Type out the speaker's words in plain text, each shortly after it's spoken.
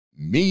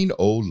Mean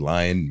Old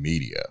Lion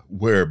Media,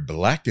 where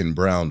black and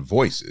brown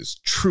voices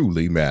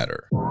truly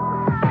matter. Hey,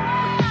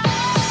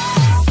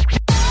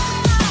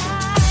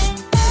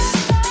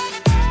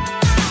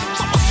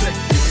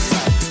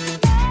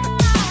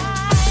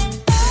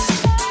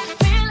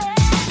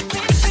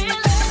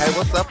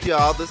 what's up,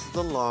 y'all? This is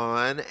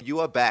Alon.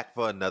 You are back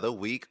for another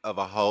week of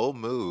A Whole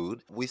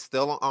Mood. We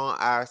still on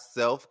our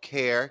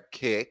self-care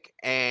kick,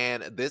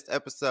 and this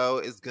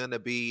episode is going to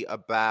be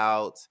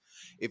about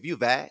if you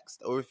vaxxed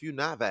or if you're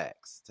not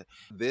vaxxed.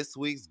 This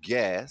week's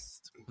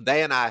guest,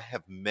 they and I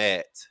have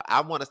met.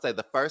 I want to say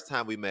the first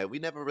time we met, we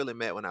never really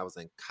met when I was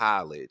in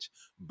college,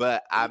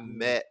 but I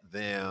met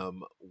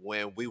them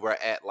when we were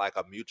at like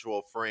a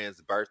mutual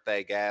friend's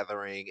birthday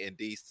gathering in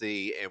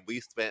DC, and we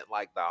spent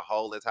like the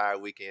whole entire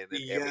weekend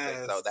and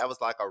everything. So that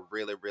was like a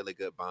really, really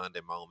good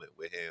bonding moment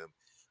with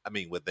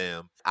with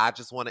them. I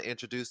just want to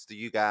introduce to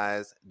you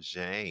guys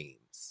James.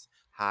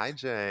 Hi,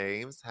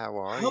 James. How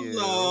are you?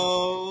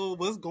 Hello.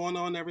 What's going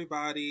on,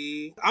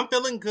 everybody? I'm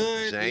feeling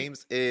good.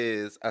 James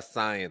is a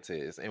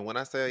scientist. And when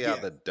I say y'all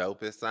the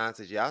dopest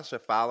scientist, y'all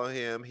should follow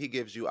him. He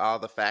gives you all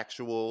the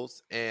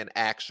factuals and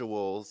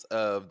actuals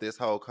of this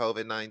whole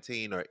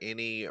COVID-19 or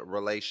any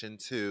relation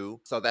to.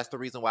 So that's the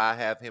reason why I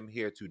have him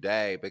here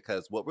today,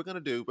 because what we're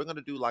going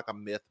to do like a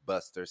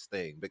Mythbusters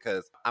thing.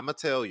 Because I'm going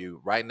to tell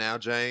you right now,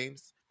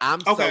 James, I'm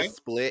so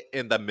split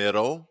in the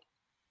middle.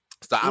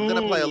 So I'm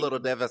going to play a little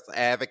devil's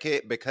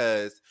advocate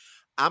because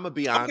I'm going to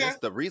be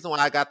honest. The reason why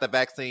I got the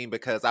vaccine,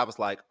 because I was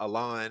like,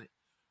 Alon,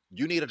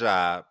 you need a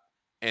job.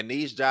 And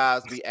these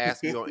jobs be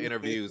asking you on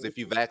interviews if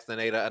you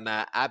vaccinated or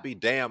not. I'd be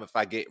damned if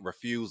I get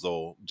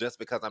refusal just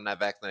because I'm not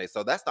vaccinated.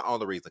 So that's the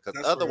only reason.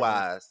 Because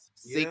otherwise,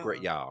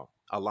 secret, y'all.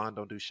 Alon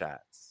don't do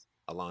shots.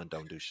 Alon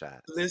don't do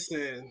shots.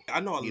 Listen, I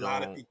know a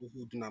lot of people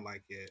who do not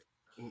like it.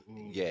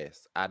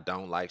 Yes, I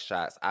don't like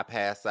shots. I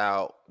pass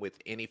out with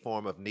any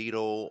form of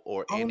needle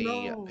or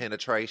any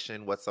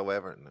penetration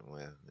whatsoever.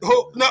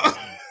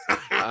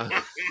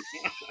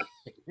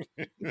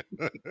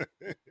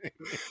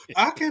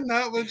 I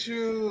cannot with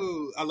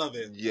you. I love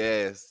it.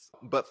 Yes.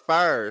 But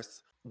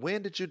first,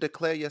 when did you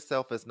declare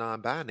yourself as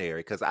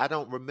non-binary? Because I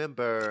don't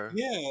remember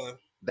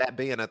that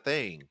being a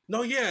thing.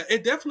 No,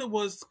 it definitely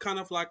was kind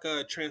of like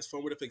a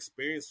transformative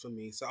experience for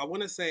me. So I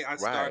want to say I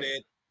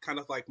started kind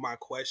of like my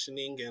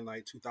questioning in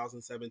like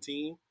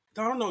 2017.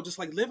 I don't know, just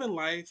like living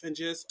life and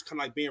just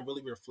kind of like being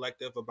really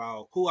reflective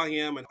about who I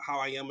am and how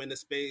I am in the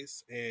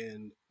space,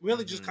 and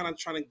really just kind of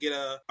trying to get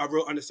a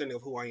real understanding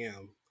of who I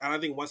am. And I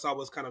think once I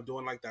was kind of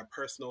doing like that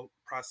personal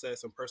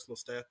process and personal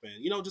step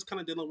and, just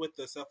kind of dealing with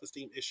the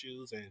self-esteem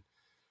issues and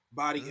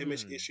body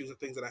image issues and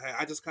things that I had,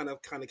 I just kind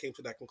of came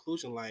to that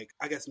conclusion. Like,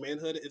 I guess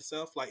manhood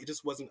itself, like, it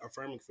just wasn't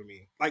affirming for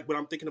me. Like, what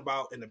I'm thinking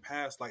about in the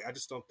past, like, I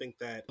just don't think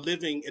that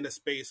living in a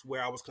space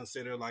where I was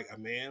considered like a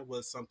man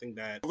was something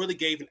that really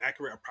gave an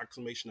accurate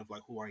approximation of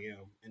like who I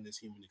am in this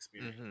human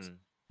experience.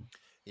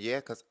 Yeah,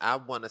 because I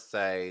want to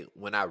say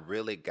when I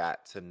really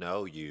got to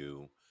know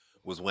you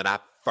was when I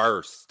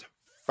first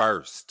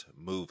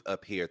moved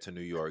up here to New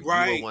York. You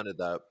were one of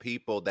the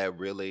people that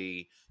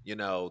really,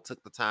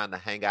 took the time to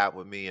hang out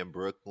with me in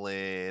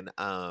Brooklyn.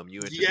 You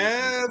introduced me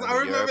to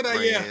one of your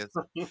friends.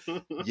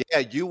 Yeah,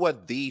 you were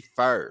the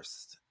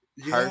first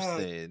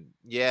person,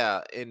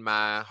 in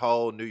my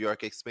whole New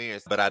York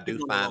experience. But I do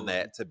find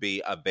that to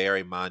be a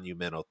very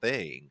monumental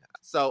thing.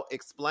 So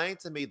explain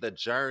to me the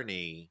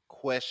journey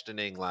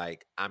questioning,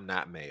 like, I'm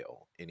not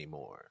male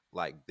anymore.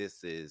 Like,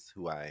 this is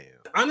who I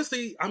am.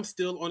 Honestly, I'm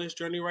still on this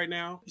journey right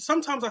now.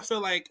 Sometimes I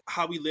feel like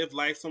how we live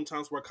life,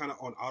 sometimes we're kind of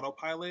on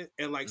autopilot.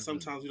 And like,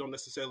 sometimes we don't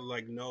necessarily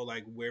like know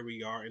like where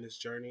we are in this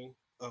journey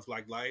of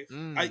like life.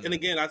 And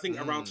again, I think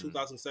around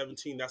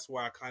 2017, that's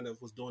where I kind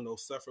of was doing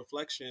those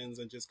self-reflections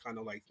and just kind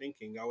of like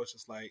thinking. I was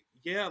just like,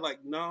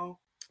 no.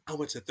 I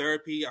went to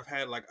therapy. I've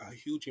had like a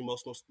huge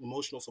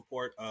emotional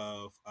support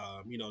of,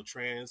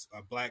 trans,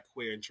 black,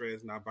 queer, and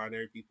trans,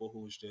 non-binary people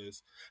who's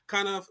just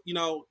kind of,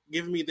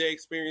 giving me their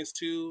experience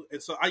too.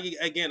 And so I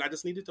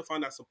just needed to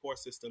find that support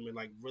system and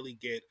like really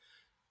get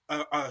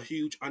a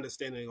huge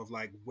understanding of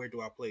like, where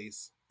do I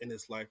place in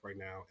this life right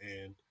now?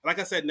 And like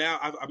I said, now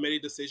I've made a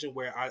decision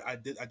where I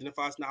did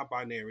identify as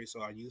non-binary.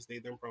 So I use they,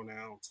 them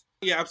pronouns.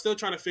 Yeah, I'm still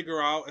trying to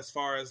figure out as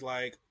far as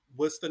like,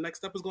 what's the next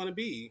step is going to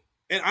be.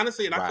 And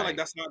honestly, I feel like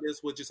that's how it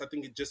is with just, I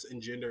think it just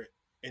in gender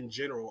in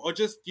general, or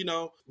just,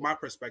 my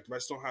perspective.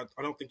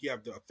 I don't think you have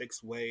a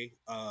fixed way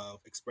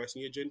of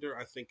expressing your gender.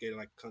 I think it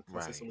like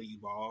consistently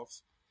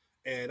evolves.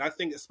 And I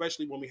think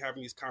especially when we're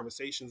having these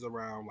conversations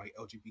around like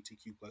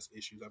LGBTQ plus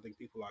issues, I think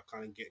people are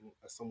kind of getting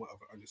a somewhat of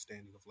an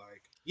understanding of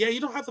like, you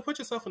don't have to put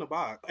yourself in a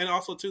box. And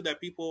also too, that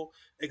people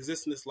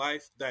exist in this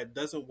life that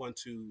doesn't want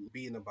to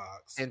be in a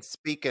box. And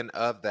speaking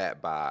of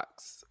that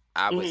box,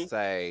 I would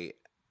say,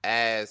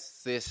 as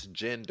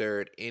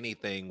cisgendered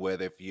anything,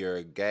 whether if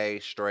you're gay,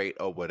 straight,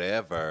 or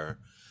whatever,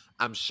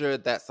 I'm sure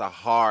that's a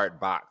hard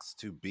box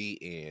to be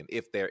in,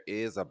 if there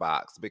is a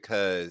box,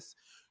 because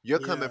you're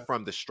coming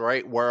from the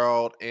straight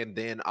world and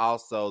then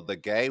also the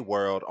gay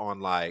world on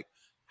like,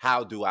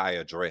 how do I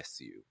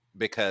address you?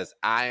 because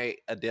I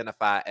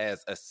identify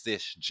as a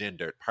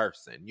cisgendered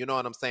person. You know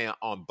what I'm saying?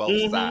 On both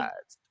Mm-hmm.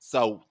 sides.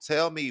 So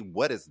tell me,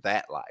 what is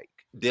that like?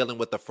 Dealing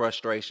with the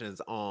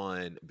frustrations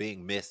on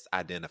being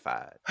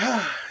misidentified.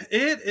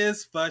 It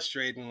is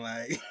frustrating.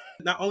 Like,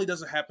 not only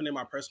does it happen in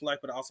my personal life,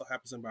 but it also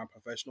happens in my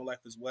professional life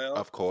as well.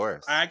 Of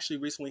course. I actually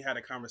recently had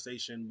a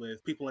conversation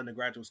with people in the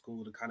graduate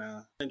school to kind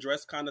of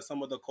address kind of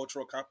some of the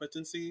cultural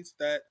competencies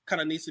that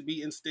kind of needs to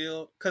be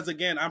instilled. Because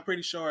again, I'm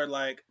pretty sure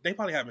like they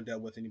probably haven't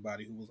dealt with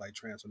anybody who was like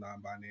trans or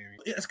non-binary.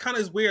 It's kind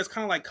of weird. It's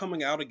kind of like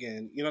coming out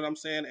again. You know what I'm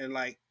saying? And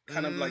like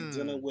kind of like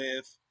dealing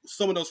with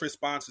some of those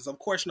responses. Of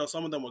course, you know,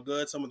 some of them were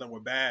good, some of them were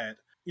bad.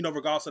 You know,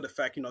 regardless of the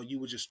fact, you know, you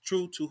were just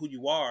true to who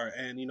you are.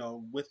 And, you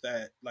know, with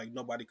that, like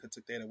nobody could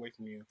take that away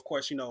from you. Of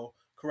course, you know,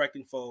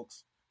 correcting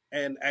folks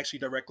and actually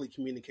directly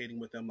communicating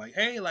with them like,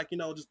 hey, like, you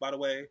know, just by the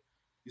way,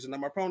 these are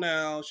not my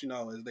pronouns, you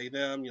know, is they,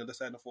 them, you know, this,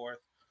 that, and the fourth.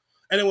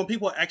 And then when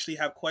people actually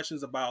have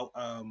questions about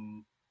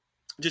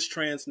just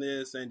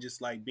transness and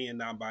just like being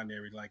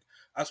non-binary, like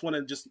I just want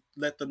to just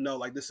let them know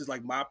like this is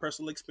like my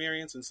personal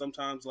experience, and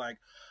sometimes like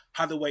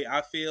how the way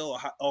I feel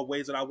or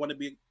ways that I want to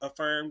be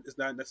affirmed is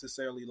not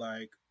necessarily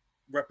like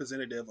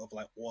representative of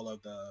like all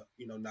of the,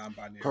 you know,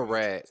 non-binary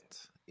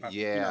Correct. you know,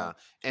 Yeah.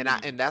 And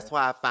communities. that's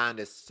why I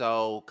find it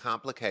so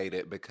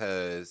complicated,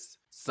 because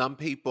some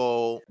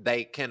people,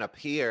 they can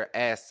appear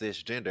as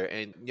cisgender,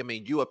 and I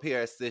mean, you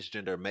appear as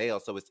cisgender male,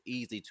 so it's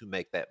easy to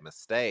make that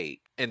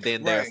mistake. And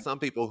then there are Right. some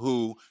people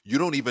who you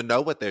don't even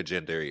know what their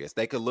gender is.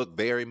 They could look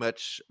very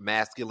much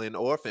masculine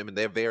or feminine.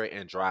 They're very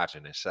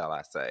androgynous, shall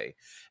I say.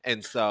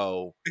 And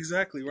so,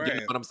 Exactly you know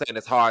right. what I'm saying?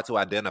 It's hard to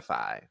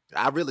identify.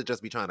 I really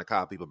just be trying to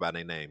call people by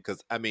their name,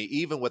 because I mean,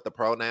 even with the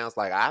pronouns,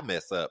 like I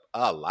mess up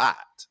a lot.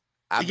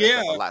 I mess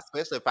Yeah, up a lot,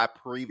 especially if I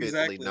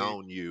previously exactly.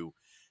 known you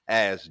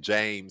as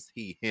James,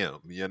 he, him,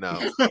 you know?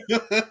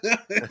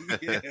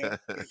 Yeah.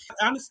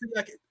 Honestly,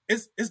 like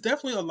it's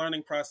definitely a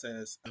learning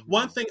process.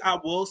 One Mhm. thing I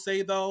will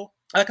say though,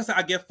 like I said,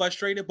 I get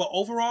frustrated, but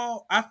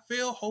overall, I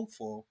feel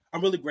hopeful.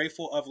 I'm really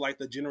grateful of like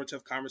the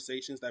generative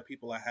conversations that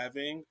people are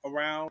having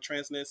around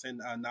transness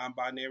and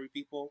non-binary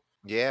people.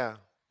 Yeah,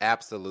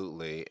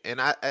 absolutely. And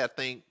I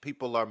think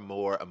people are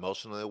more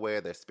emotionally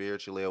aware, they're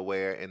spiritually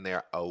aware, and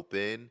they're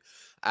open.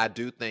 I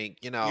do think,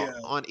 Yeah,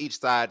 on each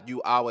side,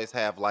 you always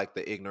have like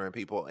the ignorant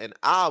people. And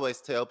I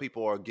always tell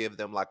people or give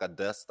them like a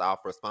dust off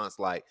response,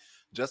 like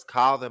just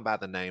call them by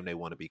the name they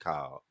want to be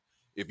called.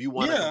 If you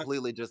want to yeah.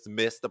 completely just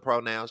miss the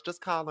pronouns,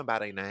 just call them by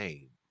their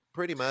name.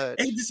 Pretty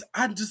much.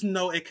 I just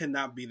know it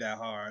cannot be that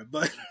hard,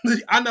 but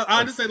I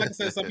understand. Like I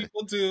said, some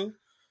people do.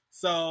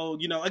 So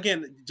you know,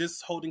 again,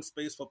 just holding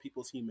space for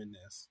people's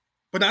humanness,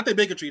 but not the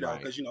bigotry though, Right.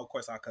 because you know, of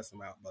course, I'll cuss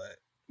them out. But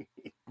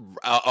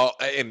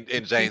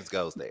And James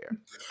goes there.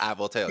 I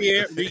will tell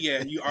you. here,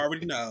 yeah, you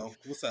already know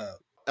what's up.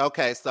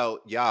 Okay,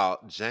 so y'all,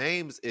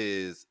 James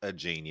is a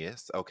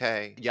genius.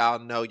 Okay, y'all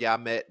know y'all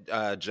met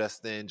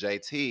Justin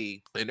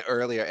JT in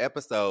earlier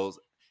episodes.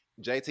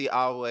 JT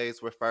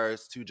always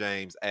refers to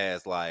James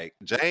as like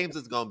James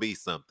is gonna be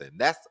something.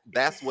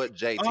 That's what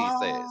JT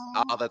says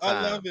Oh, all the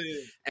I love time.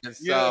 it. And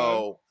Yeah,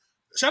 so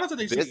shout out to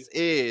this DT.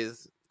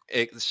 is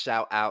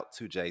shout out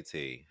to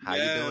JT. How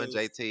you doing,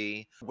 Yes.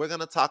 JT? We're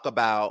gonna talk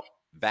about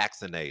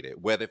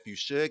vaccinated, whether if you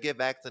should get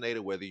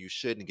vaccinated, whether you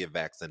shouldn't get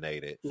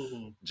vaccinated.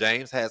 Hmm.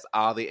 James has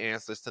all the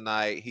answers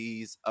tonight.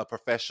 He's a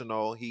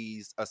professional,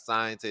 he's a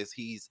scientist,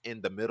 he's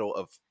in the middle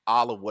of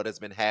all of what has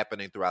been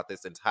happening throughout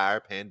this entire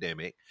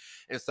pandemic.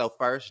 And so,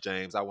 first,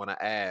 James, I want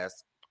to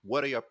ask,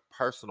 what are your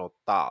personal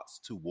thoughts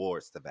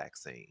towards the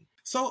vaccine?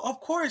 So, of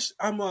course,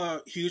 I'm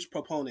a huge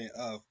proponent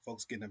of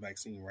folks getting a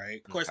vaccine,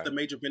 right? Of course, Okay. the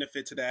major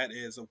benefit to that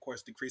is, of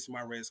course, decreasing my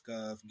risk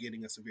of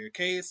getting a severe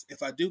case.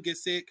 If I do get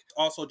sick,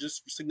 also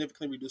just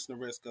significantly reducing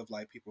the risk of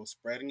like people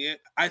spreading it.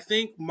 I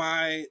think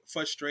my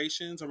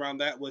frustrations around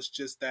that was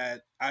just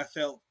that I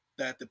felt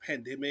that the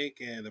pandemic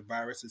and the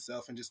virus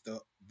itself and just the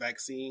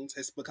vaccines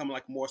has become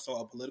like more so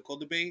a political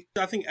debate.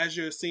 I think as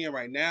you're seeing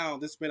right now,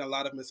 there's been a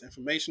lot of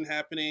misinformation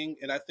happening.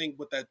 And I think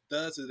what that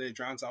does is it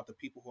drowns out the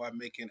people who are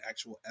making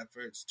actual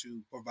efforts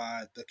to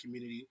provide the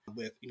community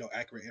with, you know,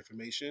 accurate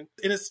information.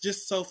 And it's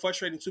just so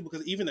frustrating too,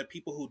 because even the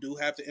people who do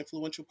have the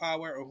influential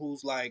power or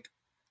who's like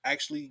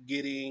actually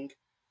getting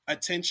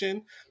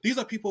attention, these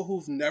are people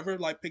who've never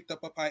like picked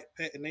up a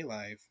pet in their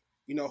life,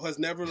 you know, has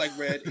never like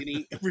read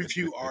any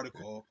review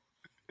article.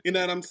 You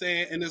know what I'm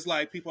saying? And it's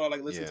like people are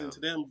like listening Yeah. to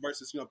them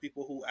versus, you know,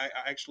 people who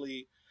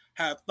actually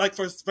have, like,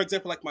 for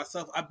example, like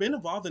myself, I've been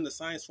involved in the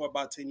science for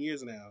about 10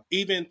 years now.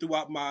 Even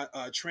throughout my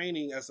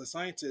training as a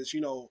scientist,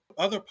 you know,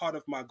 other part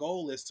of my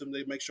goal is to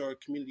make sure our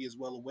community is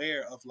well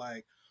aware of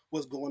like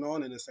what's going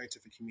on in the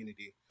scientific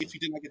community. If you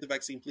did not get the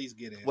vaccine, please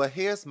get it. Well,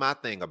 here's my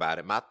thing about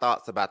it. My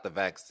thoughts about the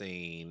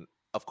vaccine.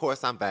 Of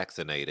course, I'm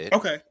vaccinated.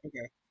 Okay.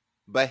 Okay.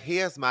 But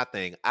here's my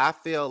thing. I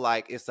feel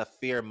like it's a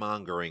fear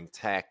mongering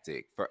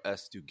tactic for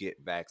us to get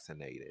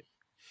vaccinated.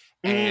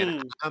 And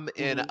Mm. I'm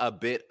in a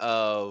bit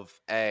of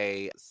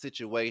a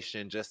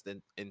situation just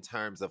in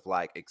terms of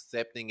like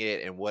accepting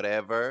it and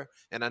whatever.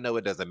 And I know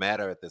it doesn't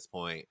matter at this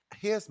point.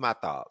 Here's my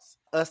thoughts.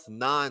 Us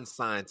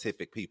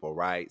non-scientific people,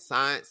 right?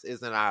 Science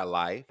isn't our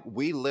life.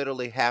 We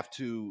literally have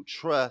to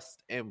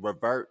trust and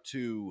revert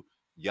to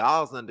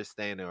y'all's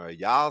understanding or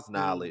y'all's Mm.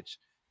 knowledge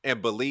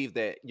and believe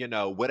that,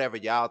 whatever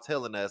y'all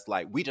telling us,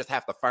 like we just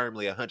have to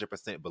firmly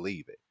 100%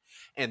 believe it.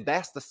 And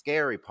that's the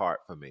scary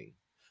part for me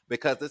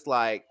because it's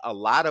like a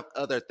lot of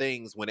other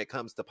things when it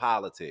comes to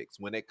politics,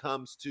 when it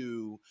comes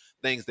to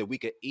things that we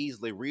could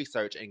easily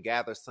research and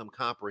gather some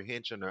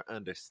comprehension or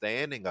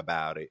understanding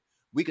about it,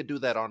 we could do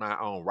that on our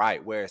own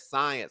right. Whereas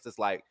science is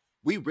like,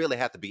 we really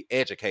have to be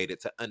educated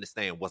to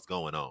understand what's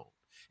going on.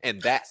 And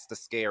that's the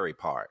scary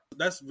part.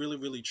 That's really,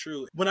 really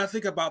true. When I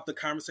think about the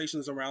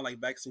conversations around like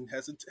vaccine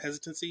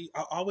hesitancy,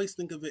 I always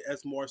think of it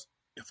as more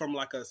from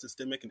like a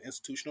systemic and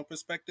institutional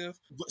perspective,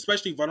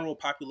 especially vulnerable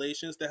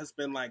populations. There has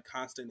been like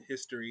constant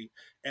history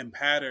and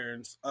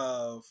patterns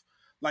of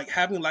like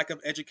having lack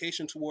of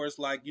education towards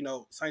like,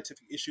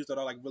 scientific issues that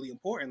are like really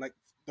important. Like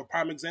the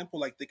prime example,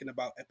 like thinking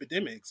about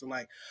epidemics and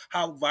like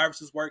how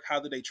viruses work, how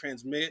do they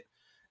transmit,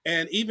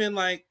 and even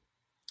like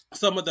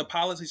some of the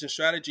policies and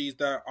strategies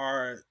that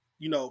are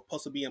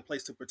supposed to be in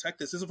place to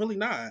protect us is really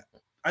not.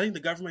 I think the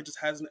government just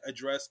hasn't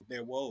addressed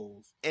their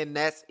woes. And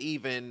that's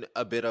even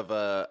a bit of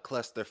a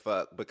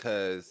clusterfuck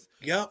because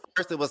Yep.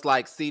 first it was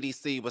like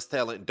CDC was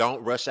telling,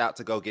 don't rush out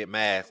to go get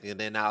masks. And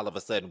then all of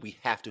a sudden we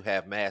have to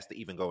have masks to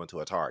even go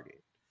into a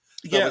Target.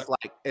 So Yeah. it's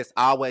like, it's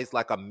always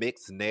like a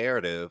mixed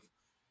narrative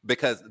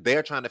because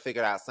they're trying to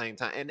figure it out same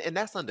time. And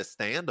that's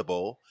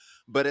understandable,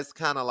 but it's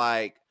kind of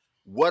like,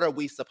 what are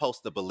we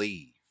supposed to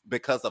believe?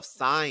 Because of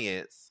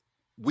science,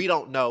 we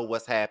don't know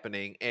what's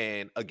happening.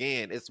 And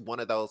again, it's one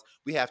of those,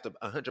 we have to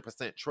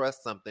 100%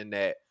 trust something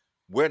that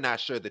we're not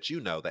sure that you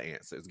know the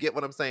answers. Get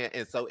what I'm saying?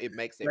 And so it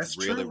makes it That's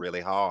really, true.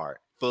 really hard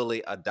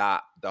fully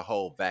adopt the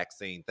whole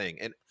vaccine thing.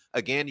 And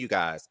again, you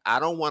guys, I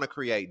don't want to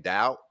create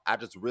doubt. I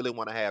just really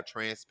want to have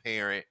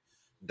transparent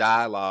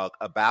dialogue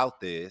about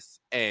this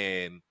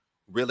and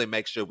really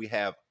make sure we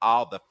have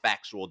all the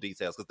factual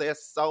details because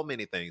there's so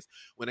many things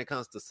when it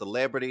comes to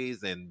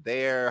celebrities and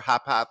their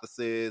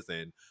hypotheses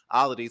and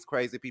all of these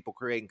crazy people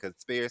creating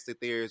conspiracy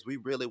theories. We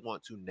really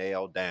want to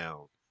nail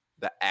down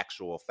the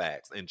actual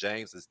facts, and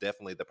James is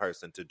definitely the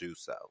person to do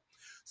so.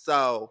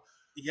 So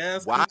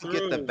Yes, why come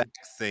get the through.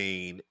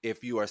 vaccine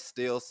if you are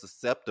still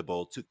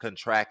susceptible to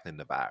contracting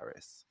the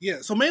virus? Yeah,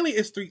 so mainly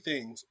it's three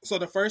things. So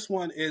the first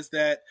one is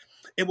that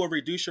it will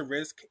reduce your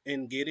risk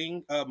in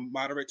getting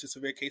moderate to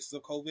severe cases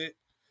of COVID.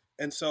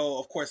 And so,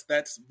 of course,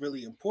 that's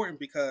really important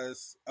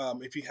because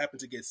if you happen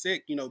to get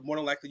sick, more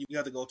than likely you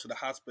have to go to the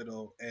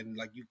hospital and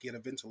like you get a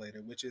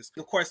ventilator, which is,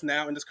 of course,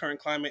 now in this current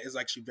climate is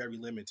actually very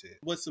limited.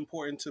 What's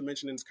important to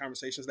mention in this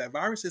conversation is that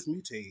viruses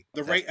mutate.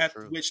 The That's rate the at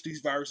truth. which these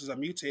viruses are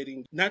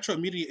mutating, natural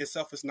immunity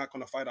itself is not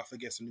going to fight off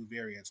against the new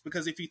variants.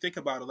 Because if you think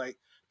about it, like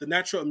the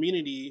natural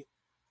immunity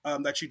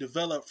that you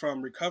develop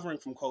from recovering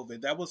from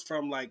COVID, that was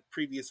from like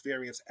previous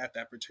variants at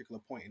that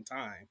particular point in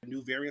time.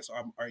 New variants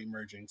are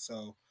emerging.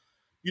 So,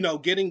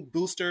 getting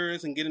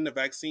boosters and getting the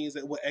vaccines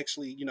that will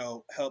actually,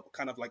 help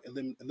kind of like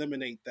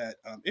eliminate that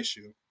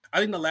issue. I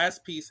think the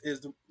last piece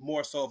is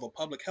more so of a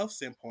public health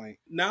standpoint.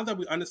 Now that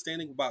we're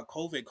understanding about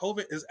COVID,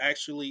 COVID is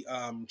actually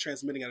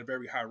transmitting at a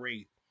very high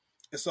rate.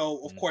 And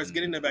so, of course,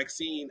 getting Mm-hmm. the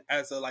vaccine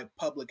as a like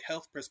public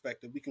health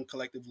perspective, we can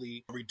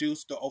collectively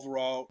reduce the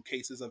overall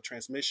cases of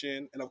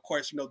transmission, and of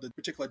course, the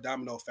particular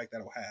domino effect that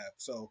it'll have.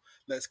 So,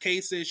 less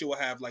cases, you will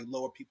have like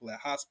lower people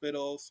at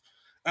hospitals.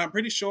 I'm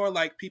pretty sure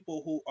like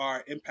people who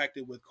are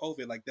impacted with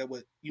COVID, like that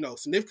would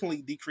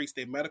significantly decrease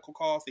their medical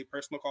costs, their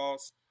personal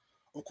costs.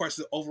 Of course,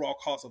 the overall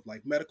cost of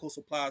like medical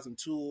supplies and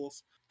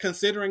tools.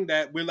 Considering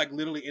that we're like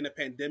literally in a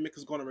pandemic,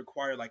 is going to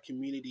require like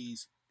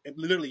communities and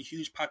literally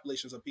huge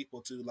populations of people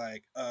to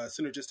like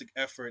synergistic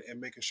effort and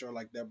making sure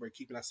like that we're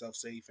keeping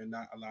ourselves safe and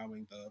not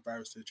allowing the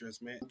virus to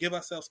transmit. Give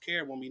ourselves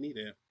care when we need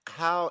it.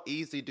 How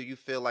easy do you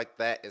feel like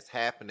that is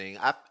happening?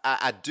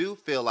 I do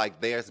feel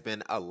like there's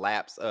been a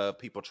lapse of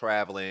people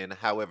traveling.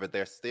 However,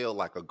 there's still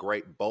like a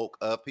great bulk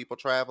of people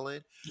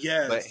traveling.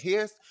 But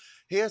Yes.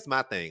 here's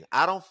my thing.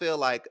 I don't feel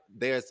like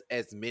there's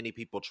as many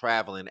people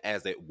traveling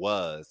as it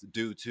was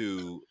due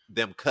to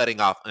them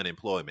cutting off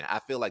unemployment. I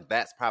feel like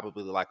that's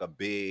probably like a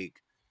big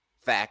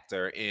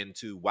factor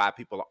into why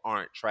people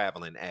aren't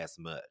traveling as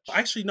much.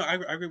 Actually, no, I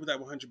agree with that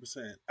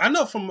 100%. I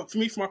know for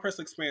me, from my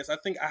personal experience, I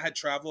think I had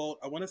traveled,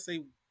 I want to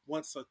say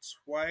once or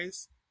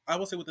twice. I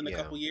would say within a Yeah.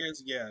 couple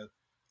years. Yeah.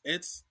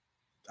 It's,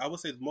 I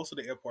would say most of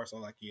the airports are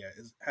like, yeah,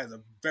 it has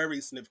a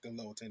very significant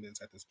low attendance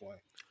at this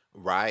point.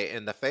 Right.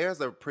 And the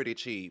fares are pretty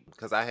cheap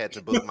because I had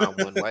to book my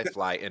one way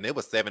flight and it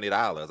was $70.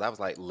 I was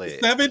like,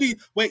 lit. 70,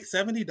 wait,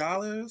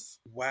 $70?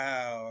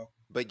 Wow.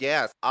 But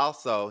yes,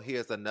 also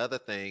here's another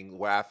thing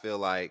where I feel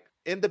like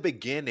in the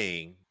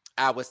beginning,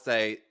 I would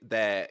say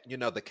that,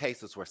 the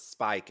cases were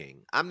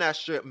spiking. I'm not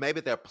sure,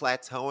 maybe they're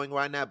plateauing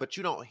right now, but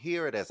you don't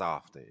hear it as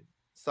often.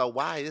 So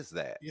why is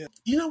that? Yeah.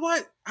 You know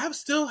what? I've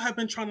still have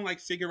been trying to like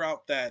figure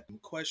out that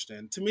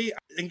question. To me,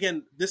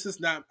 again, this is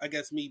not, I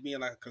guess, me being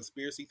like a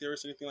conspiracy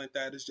theorist or anything like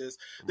that. It's just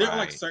there are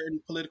like Right.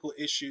 certain political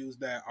issues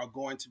that are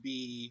going to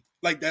be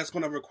like that's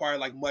going to require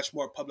like much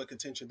more public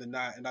attention than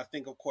not. And I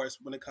think, of course,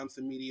 when it comes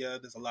to media,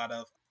 there's a lot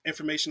of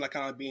information like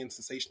kind of being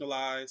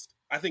sensationalized.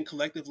 I think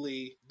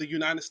collectively, the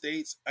United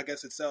States, I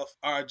guess itself,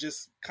 are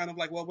just kind of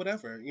like, well,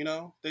 whatever, you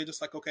know? They're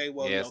just like, okay,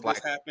 well, Yeah, you know, it's this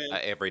like happened.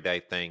 a everyday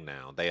thing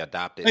now. They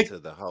adopt it Like, to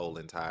the whole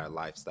entire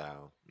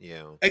lifestyle.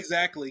 Yeah.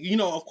 exactly. You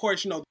know, of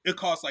course, you know, it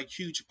caused like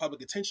huge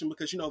public attention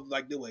because, you know,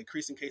 like there were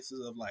increasing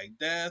cases of like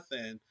death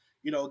and,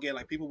 you know, again,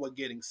 like people were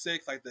getting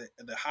sick, like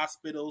the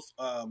hospitals,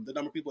 the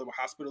number of people in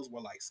hospitals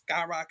were like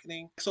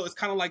skyrocketing. So it's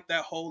kind of like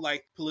that whole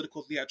like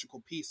political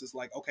theatrical piece is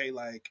like, okay,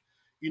 like,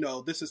 you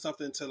know, this is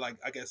something to like,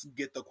 I guess,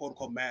 get the quote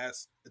unquote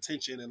mass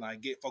attention and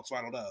like get folks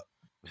riled up.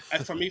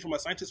 And for me, from a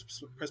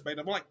scientist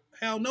perspective, I'm like,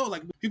 hell no.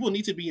 Like, people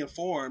need to be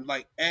informed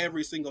like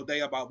every single day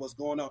about what's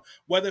going on,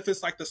 whether if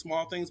it's like the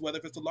small things, whether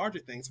if it's the larger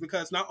things,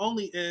 because not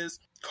only is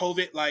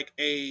COVID like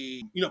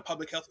a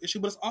public health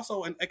issue, but it's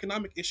also an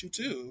economic issue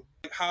too.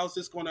 Like, how's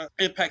this going to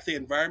impact the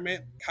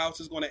environment? How's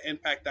this going to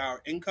impact our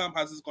income?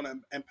 How's this going to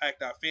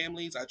impact our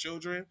families, our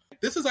children?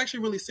 This is actually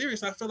really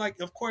serious. And I feel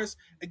like, of course,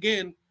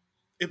 again,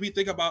 if we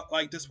think about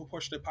like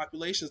disproportionate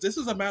populations, this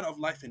is a matter of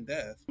life and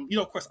death. You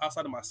know, of course,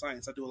 outside of my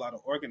science, I do a lot of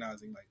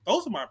organizing. Like,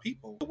 those are my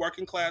people, the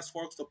working class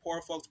folks, the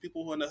poor folks,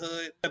 people who are in the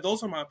hood.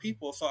 Those are my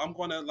people. So I'm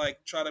going to like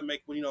try to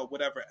make, you know,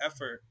 whatever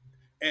effort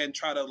and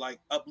try to like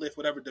uplift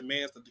whatever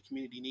demands that the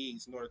community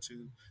needs in order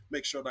to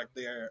make sure like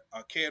they're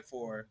cared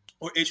for,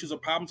 or issues or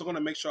problems. I'm going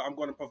to make sure I'm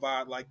going to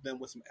provide like them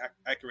with some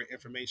accurate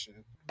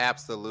information.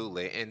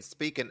 Absolutely. And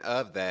speaking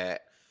of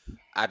that,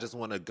 I just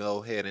want to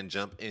go ahead and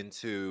jump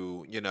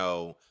into,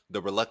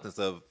 the reluctance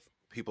of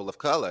people of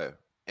color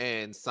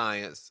and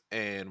science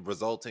and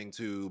resulting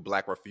to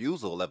Black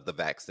refusal of the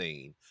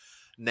vaccine.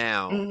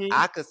 Now, Mm-hmm.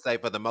 I could say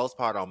for the most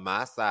part on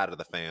my side of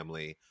the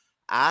family,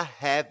 I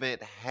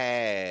haven't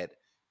had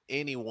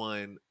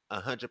anyone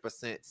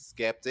 100%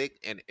 skeptic.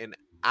 And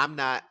I'm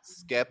not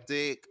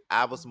skeptic.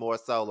 I was more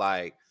so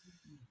like,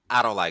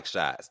 I don't like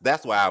shots.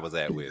 That's where I was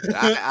at with it.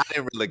 I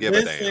didn't really give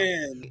a damn.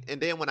 Listen. And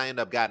then when I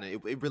ended up getting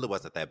it, it really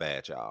wasn't that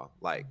bad, y'all.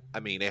 Like,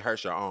 I mean, it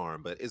hurts your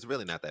arm, but it's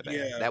really not that bad.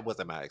 Yeah. That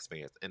wasn't my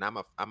experience. And I'm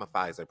a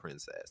Pfizer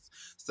princess.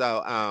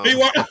 So Me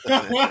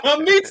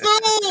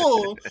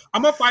too.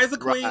 I'm a Pfizer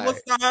queen. right.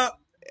 What's up?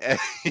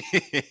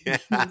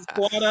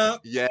 Squad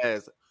up.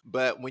 Yes.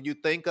 But when you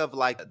think of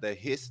like the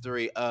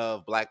history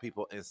of Black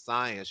people in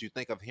science, you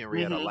think of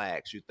Henrietta Mm-hmm.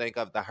 Lacks, you think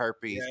of the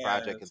Herpes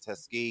Project in Yes.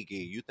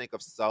 Tuskegee, you think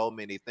of so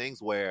many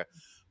things where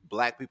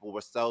Black people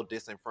were so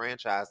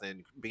disenfranchised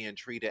and being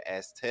treated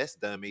as test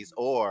dummies,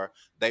 or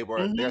their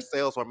Mm-hmm.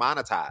 cells were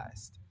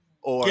monetized,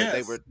 or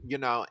they Yes.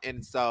 were,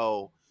 and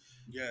so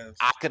I Yes.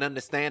 can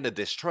understand the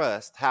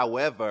distrust.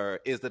 However,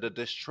 is it a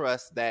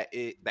distrust that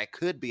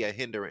could be a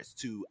hindrance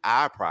to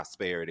our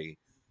prosperity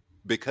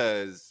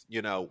because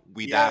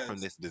we die from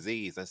Yes. this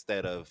disease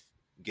instead of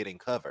getting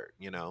covered.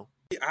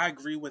 I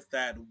agree with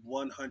that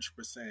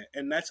 100%.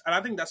 And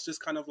I think that's just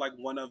kind of like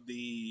one of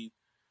the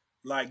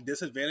like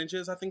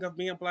disadvantages I think of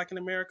being Black in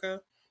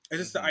America. It's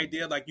just the Hmm.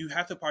 idea like you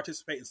have to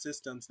participate in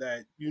systems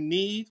that you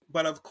need,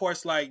 but of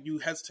course like you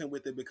hesitant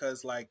with it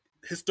because like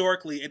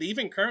historically and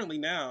even currently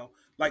now,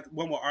 like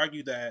one will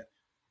argue that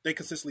they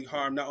consistently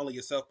harm not only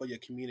yourself but your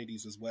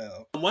communities as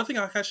well. One thing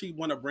I actually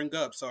want to bring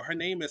up, so her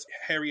name is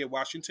Harriet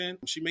Washington.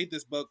 She made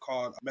this book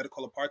called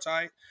Medical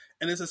Apartheid,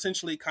 and it's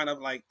essentially kind of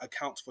like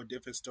accounts for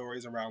different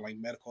stories around like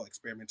medical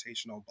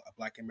experimentation on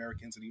Black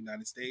Americans in the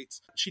United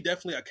States. She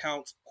definitely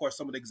accounts, of course,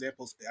 some of the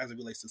examples as it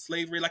relates to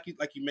slavery, like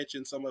you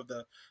mentioned, some of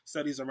the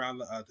studies around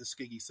the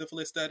Tuskegee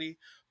syphilis study.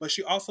 But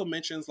she also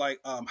mentions like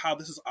how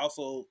this is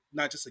also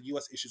not just a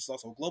U.S. issue; it's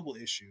also a global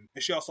issue.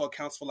 And she also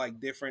accounts for like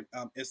different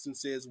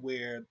instances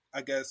where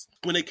I guess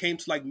when it came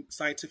to like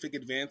scientific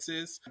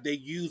advances, they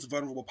used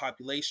vulnerable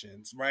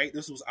populations. Right,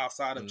 this was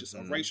outside of just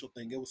a Hmm. racial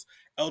thing. It was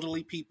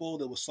elderly people,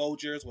 there were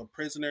soldiers, were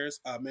prisoners,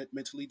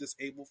 mentally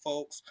disabled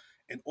folks,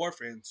 and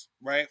orphans,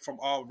 right, from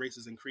all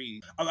races and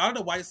creeds. A lot of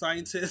the white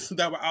scientists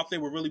that were out there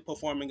were really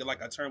performing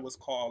like a term was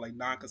called like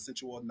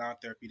non-consensual,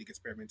 non-therapeutic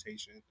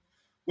experimentation,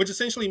 which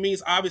essentially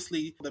means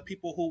obviously the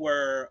people who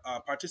were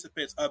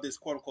participants of this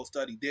quote unquote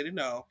study didn't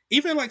know.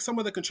 Even like some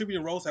of the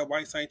contributing roles that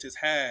white scientists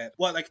had,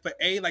 well, like for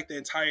like the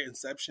entire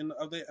inception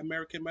of the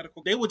American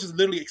medical, they would just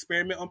literally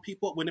experiment on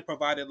people when it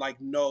provided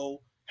like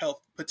no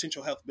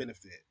potential health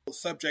benefit.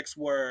 Subjects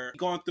were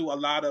going through a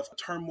lot of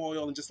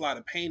turmoil and just a lot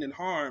of pain and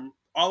harm.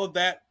 All of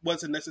that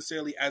wasn't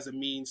necessarily as a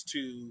means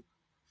to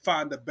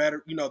find the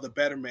better, the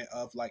betterment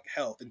of like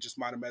health and just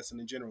modern medicine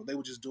in general. They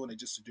were just doing it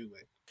just to do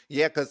it.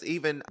 Yeah, because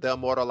even The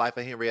Immortal Life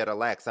of Henrietta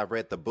Lacks, I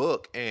read the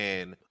book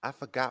and I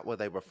forgot where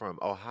they were from,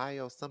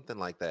 Ohio, something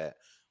like that,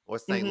 or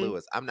St. Mm-hmm.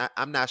 Louis.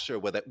 I'm not sure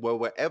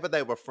wherever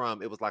they were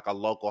from. It was like a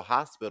local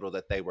hospital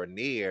that they were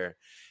near,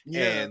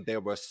 Yeah. and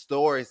there were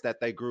stories that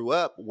they grew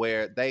up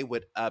where they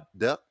would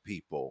abduct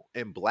people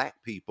and Black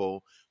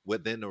people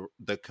within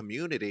the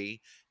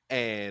community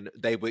and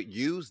they would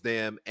use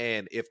them.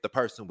 And if the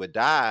person would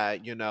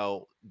die,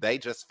 they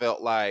just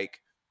felt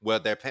like, well,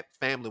 their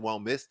family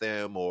won't miss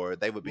them, or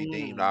they would be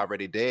deemed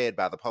already dead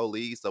by the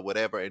police or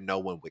whatever, and no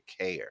one would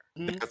care.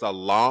 There's a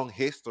long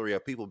history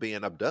of people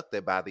being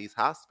abducted by these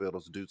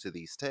hospitals due to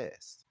these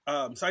tests.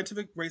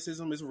 Scientific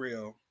racism is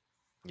real.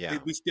 Yeah.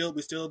 We're still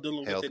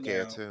dealing with it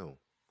Healthcare now. too.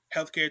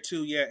 Healthcare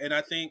too, yeah. And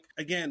I think,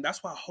 again,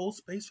 that's why a whole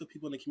space for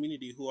people in the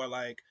community who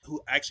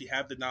actually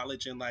have the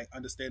knowledge and like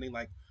understanding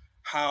like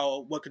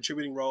what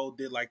contributing role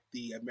did like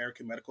the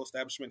American medical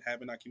establishment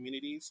have in our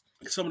communities.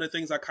 Some of the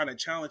things I kind of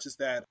challenge is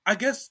that, I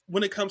guess,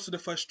 when it comes to the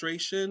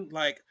frustration,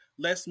 like,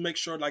 let's make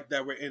sure like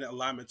that we're in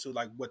alignment to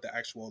like what the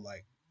actual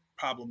like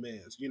problem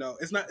is.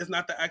 It's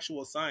not the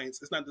actual science.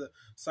 It's not the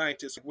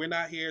scientists. We're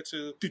not here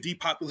to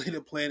depopulate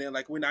the planet.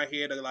 Like, we're not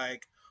here to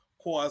like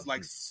cause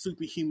like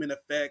superhuman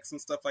effects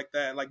and stuff like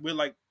that. Like, we're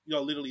like,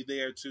 literally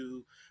there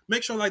to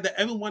make sure like that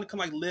everyone can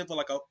like live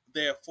like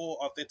their full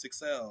authentic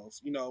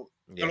selves. Yes.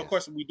 And of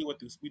course we do it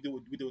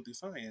through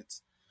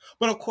science.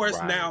 But of course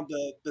now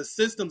the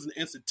systems and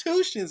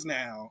institutions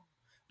now,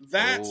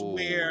 that's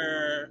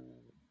where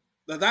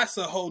that's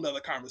a whole nother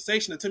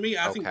conversation. And to me,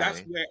 I think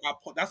that's where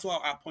that's why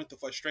I point the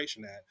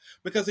frustration at.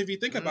 Because if you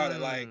think about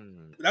it, like,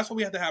 that's why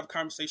we have to have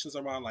conversations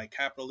around like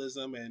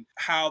capitalism and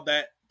how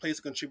that plays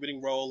a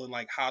contributing role in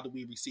like how do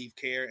we receive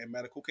care and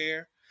medical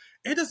care.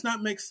 It does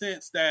not make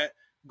sense that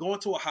going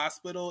to a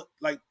hospital,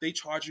 like, they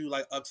charge you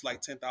like up to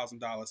like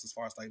 $10,000 as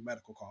far as like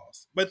medical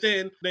costs. But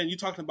then you're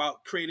talking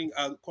about creating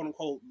a quote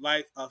unquote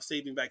life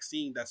saving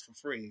vaccine that's for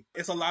free.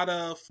 It's a lot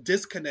of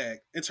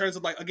disconnect in terms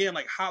of like, again,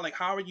 like how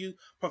are you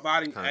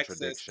providing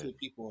access to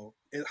people?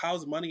 And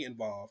how's money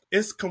involved?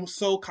 It's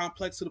so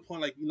complex to the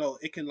point like,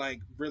 it can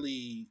like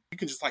really, you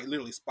can just like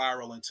literally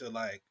spiral into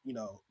like,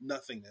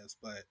 nothingness.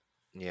 But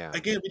yeah,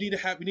 again, we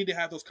need to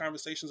have those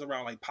conversations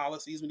around like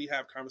policies. We need to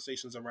have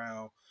conversations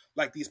around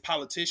like these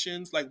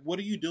politicians. Like, what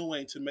are you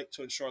doing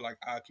to ensure like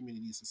our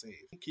communities are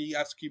safe? Can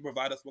you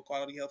provide us with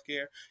quality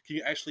healthcare? Can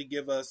you actually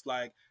give us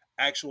like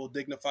actual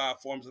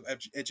dignified forms of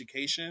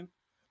education?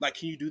 Like,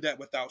 can you do that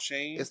without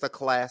shame? it's a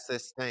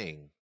classist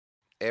thing.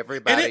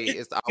 Everybody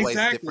is always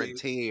different Exactly.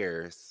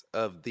 tiers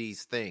of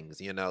these things.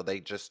 They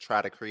just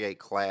try to create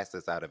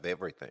classes out of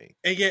everything.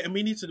 And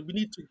we need to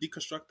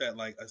deconstruct that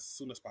like as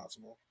soon as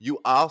possible. You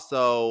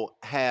also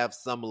have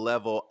some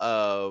level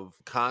of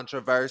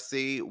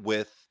controversy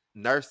with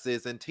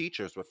nurses and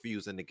teachers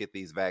refusing to get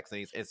these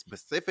vaccines, and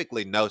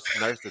specifically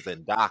nurses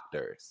and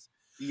doctors.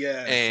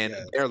 And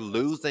they're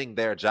losing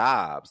their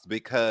jobs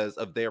because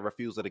of their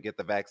refusal to get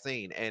the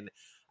vaccine. And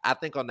I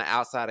think on the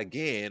outside,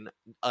 again,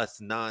 us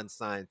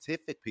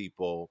non-scientific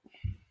people,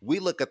 we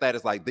look at that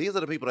as like, these are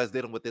the people that's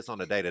dealing with this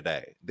on a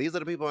day-to-day. These are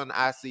the people in the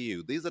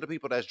ICU. These are the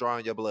people that's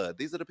drawing your blood.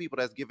 These are the people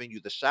that's giving you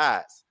the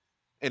shots.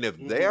 And if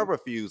they're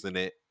refusing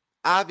it,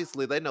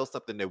 obviously they know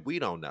something that we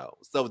don't know.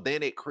 So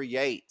then it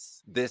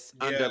creates this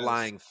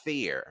underlying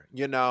fear,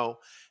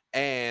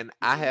 and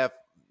I have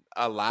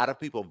a lot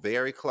of people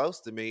very close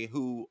to me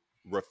who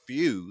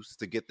refused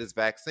to get this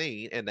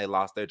vaccine, and they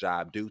lost their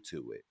job due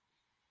to it.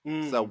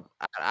 So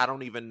I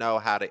don't even know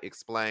how to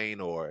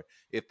explain, or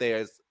if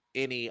there's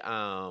any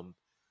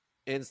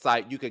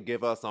insight you could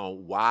give us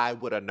on why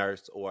would a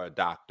nurse or a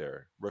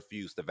doctor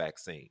refuse the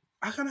vaccine.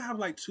 I kind of have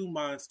like two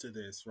minds to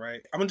this,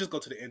 right? I'm gonna just go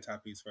to the anti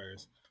piece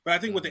first. But I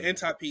think with the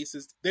anti piece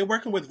is they're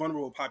working with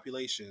vulnerable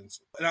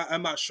populations, and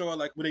I'm not sure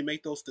like when they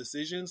make those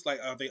decisions, like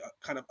are they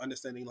kind of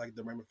understanding like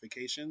the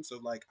ramifications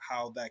of like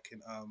how that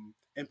can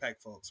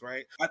impact folks,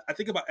 right? I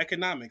think about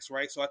economics,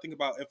 right? So I think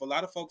about if a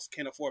lot of folks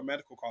can't afford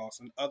medical costs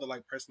and other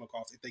like personal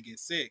costs if they get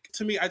sick.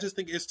 To me, I just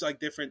think it's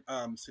like different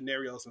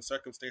scenarios and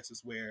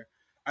circumstances where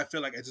I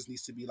feel like it just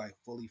needs to be like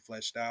fully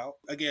fleshed out.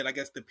 Again, I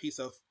guess the piece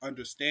of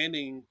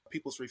understanding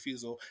people's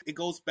refusal, it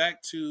goes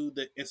back to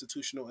the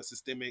institutional and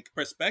systemic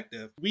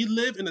perspective. We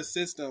live in a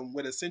system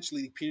where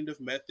essentially punitive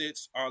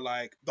methods are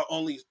like the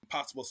only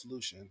possible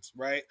solutions,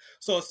 right?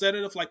 So instead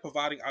of like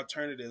providing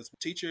alternatives,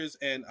 teachers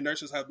and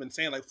nurses have been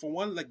saying like, for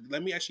one, like,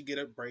 let me actually get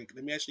a break.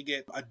 Let me actually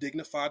get a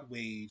dignified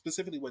wage.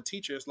 Specifically with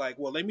teachers, like,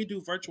 well, let me do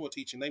virtual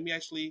teaching. Let me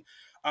actually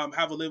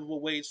have a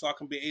livable wage so I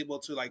can be able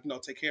to like,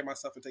 take care of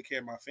myself and take care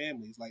of my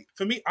families. Like,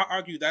 for me, I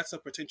argue that's a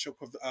potential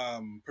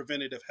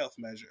preventative health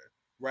measure,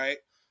 right?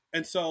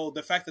 And so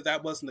the fact that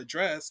that wasn't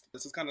addressed,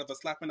 this is kind of a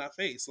slap in our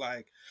face.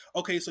 Like,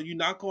 okay, so you're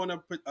not going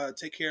to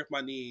take care of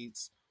my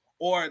needs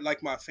or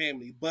like my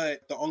family,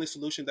 but the only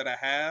solution that I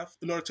have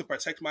in order to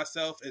protect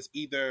myself is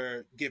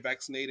either get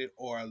vaccinated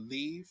or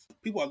leave.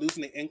 People are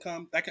losing their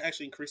income. That can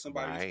actually increase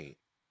somebody's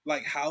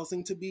like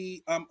housing to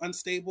be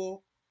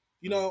unstable.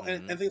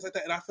 And things like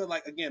that. And I feel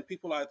like, again,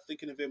 people are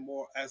thinking of it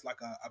more as like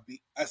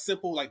a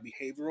simple like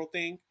behavioral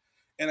thing.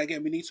 And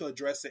again, we need to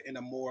address it in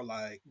a more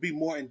like, be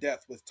more in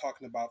depth with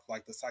talking about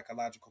like the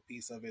psychological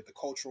piece of it, the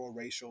cultural,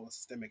 racial, and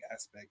systemic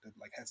aspect of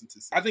like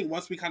hesitancy. I think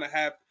once we kind of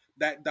have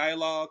that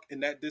dialogue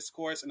and that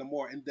discourse in a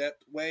more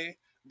in-depth way,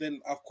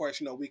 then of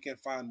course, we can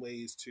find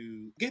ways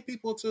to get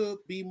people to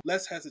be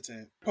less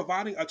hesitant,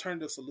 providing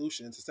alternative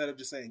solutions instead of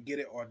just saying get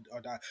it or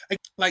die.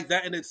 Like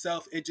that in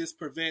itself, it just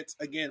prevents,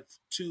 again,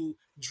 to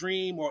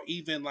dream or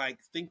even like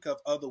think of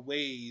other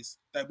ways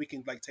that we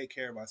can like take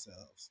care of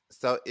ourselves.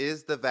 So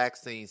is the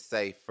vaccine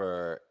safe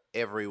for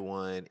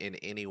everyone and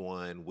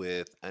anyone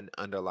with an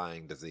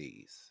underlying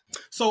disease?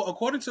 So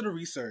according to the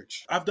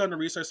research, I've done the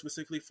research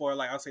specifically for,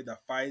 like, I'll say the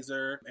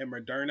Pfizer and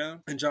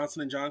Moderna and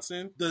Johnson &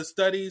 Johnson. The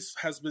studies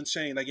has been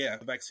saying that, yeah,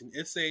 the vaccine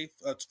is safe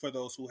for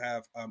those who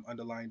have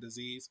underlying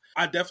disease.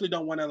 I definitely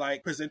don't want to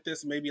like present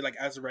this maybe like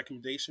as a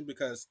recommendation,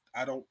 because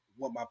I don't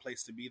want my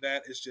place to be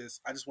that. It's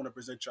just, I just want to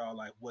present y'all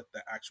like what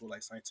the actual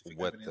like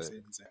scientific evidence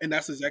is. And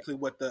that's exactly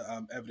what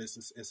the evidence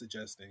is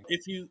suggesting.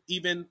 If you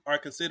even are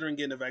considering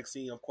getting a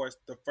vaccine, of course,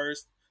 the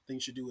first thing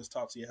you should do is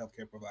talk to your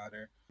healthcare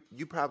provider.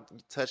 You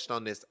probably touched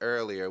on this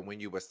earlier when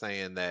you were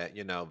saying that,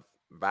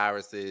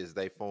 viruses,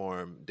 they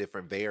form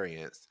different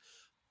variants.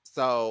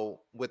 So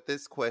with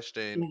this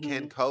question,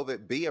 can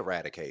COVID be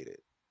eradicated?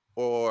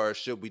 Or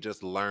should we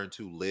just learn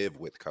to live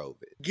with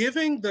COVID?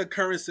 Given the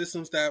current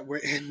systems that we're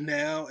in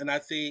now, and I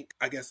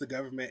guess the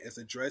government is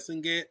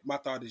addressing it, my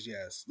thought is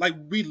yes. Like,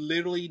 we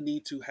literally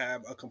need to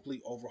have a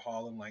complete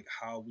overhaul in like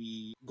how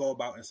we go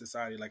about in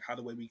society, like how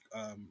the way we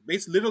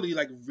basically literally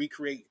like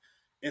recreate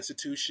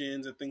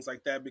institutions and things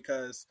like that,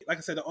 because like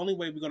I said, the only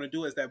way we're going to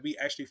do it is that we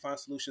actually find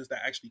solutions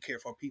that actually care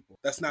for people,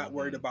 that's not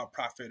worried about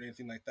profit or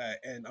anything like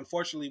that. And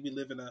unfortunately, we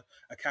live in a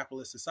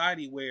capitalist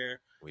society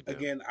where,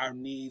 again, our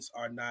needs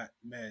are not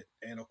met,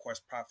 and of course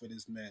profit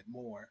is met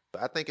more.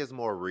 I think it's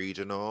more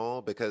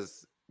regional,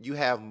 because you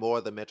have more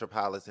of the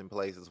metropolitan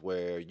places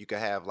where you can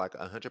have like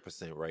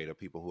 100% rate of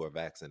people who are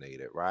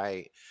vaccinated,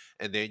 right?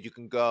 And then you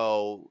can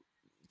go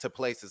to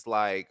places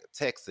like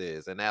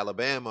Texas and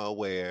Alabama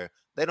where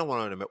they don't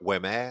want to wear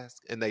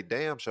masks and they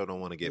damn sure don't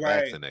want to get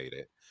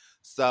vaccinated.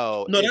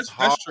 So No, it's that's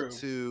hard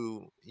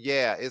true.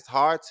 it's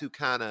hard to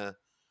kind of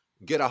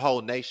get a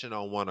whole nation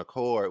on one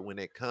accord when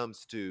it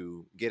comes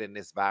to getting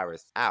this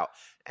virus out.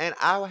 And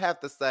I would have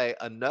to say,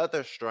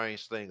 another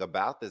strange thing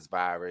about this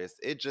virus,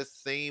 it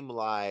just seemed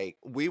like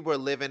we were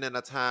living in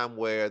a time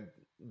where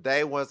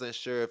they wasn't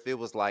sure if it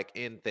was like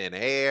in thin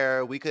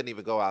air. We couldn't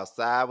even go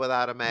outside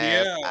without a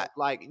mask. Yeah.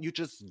 Like, you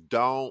just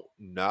don't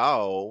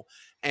know.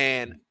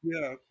 And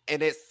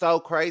it's so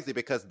crazy,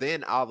 because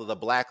then all of the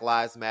Black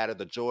Lives Matter,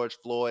 the George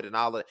Floyd and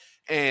all of it,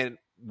 and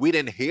we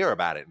didn't hear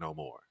about it no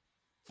more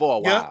for a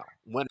while.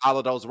 When all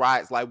of those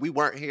riots, like, we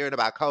weren't hearing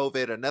about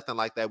COVID or nothing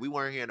like that. We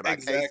weren't hearing about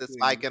cases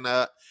spiking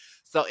up.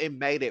 So it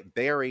made it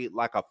very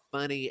like a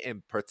funny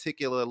and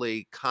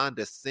particularly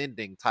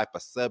condescending type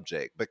of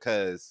subject,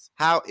 because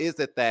how is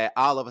it that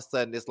all of a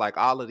sudden it's like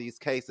all of these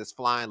cases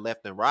flying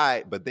left and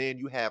right, but then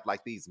you have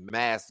like these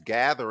mass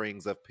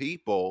gatherings of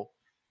people,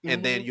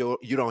 and then you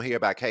don't hear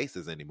about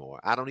cases anymore.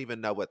 I don't even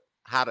know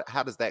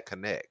how does that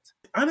connect?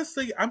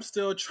 Honestly, I'm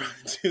still trying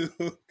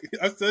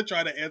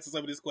to answer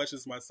some of these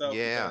questions myself.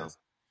 Yeah. Because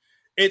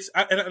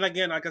and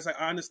again, like I said,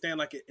 I understand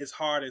like it's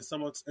hard, and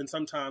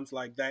sometimes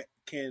like that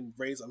can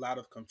raise a lot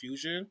of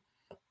confusion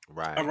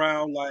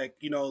around like,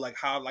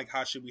 like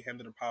how should we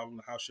handle the problem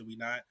and how should we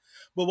not.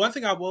 But one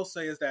thing I will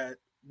say is that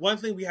one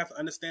thing we have to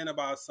understand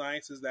about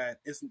science is that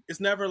it's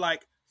never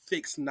like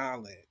fixed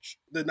knowledge.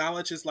 The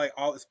knowledge is like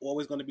it's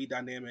always going to be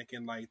dynamic,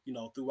 and like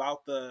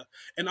throughout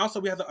and also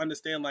we have to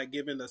understand, like,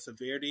 given the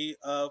severity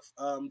of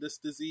this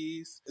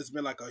disease, it's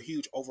been like a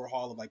huge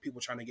overhaul of like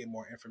people trying to get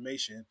more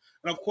information.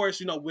 And of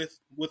course,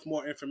 with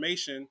more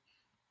information,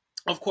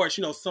 of course,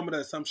 some of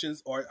the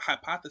assumptions or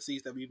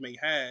hypotheses that we've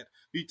had,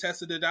 we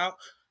tested it out,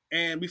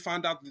 and we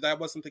found out that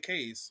wasn't the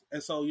case.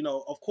 And so,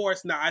 of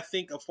course, now I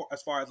think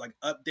as far as like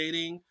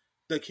updating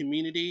the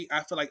community,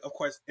 I feel like, of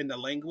course, in the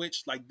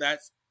language, like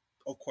that's,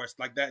 of course,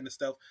 like that in the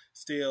stuff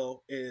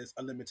still is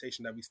a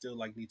limitation that we still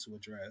like need to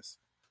address.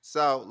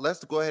 So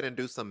let's go ahead and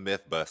do some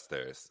myth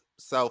busters.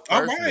 So All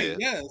first right, myth,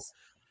 yes.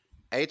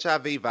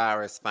 HIV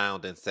virus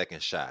found in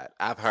second shot.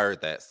 I've heard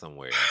that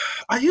somewhere.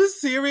 Are you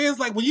serious?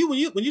 Like when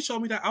you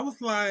showed me that, I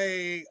was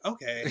like,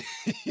 okay.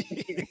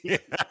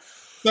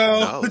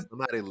 No,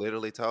 somebody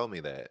literally told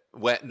me that.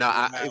 What? No,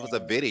 it was a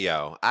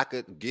video. I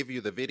could give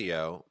you the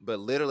video, but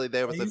literally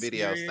there was a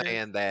video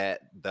saying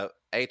that the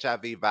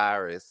HIV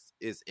virus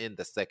is in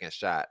the second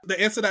shot. The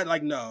answer to that,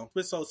 like, no.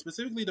 But so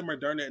specifically the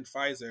Moderna and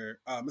Pfizer,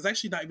 is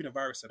actually not even a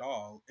virus at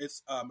all.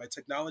 It's a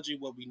technology,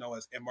 what we know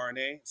as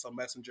mRNA, so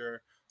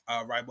messenger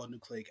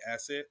ribonucleic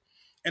acid.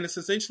 And it's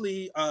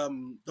essentially,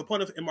 the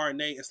point of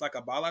mRNA is like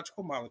a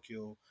biological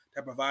molecule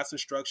that provides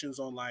instructions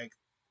on like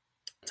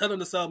telling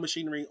the cell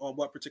machinery on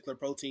what particular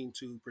protein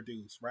to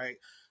produce, right?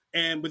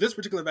 And with this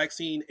particular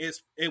vaccine,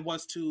 it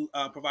wants to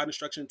provide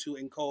instruction to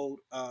encode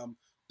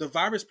the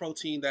virus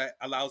protein that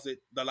allows the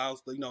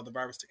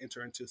virus to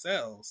enter into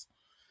cells.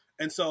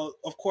 And so,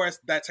 of course,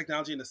 that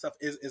technology in itself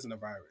isn't a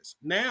virus.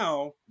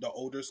 Now, the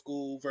older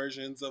school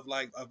versions of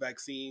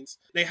vaccines,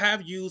 they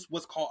have used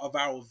what's called a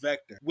viral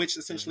vector, which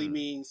essentially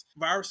means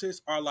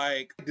viruses are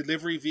like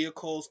delivery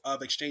vehicles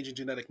of exchanging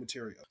genetic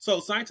material. So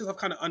scientists have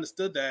kind of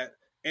understood that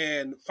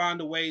and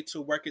find a way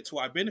to work it to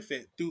our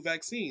benefit through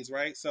vaccines,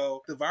 right?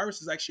 So the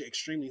virus is actually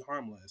extremely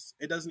harmless.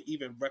 It doesn't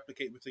even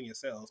replicate within your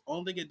cells.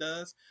 Only thing it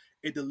does,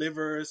 it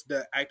delivers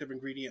the active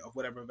ingredient of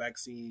whatever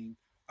vaccine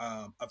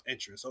of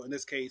interest. So in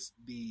this case,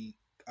 the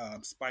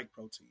spike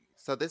protein.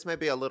 So this may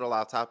be a little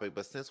off topic,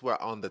 but since we're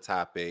on the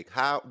topic,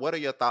 what are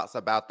your thoughts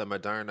about the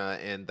Moderna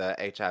and the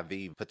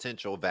HIV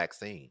potential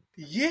vaccine?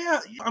 Yeah,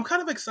 I'm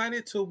kind of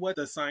excited to what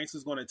the science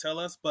is going to tell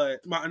us,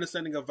 but my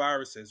understanding of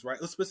viruses, right?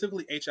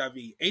 Specifically HIV.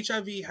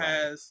 HIV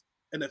has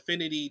an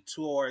affinity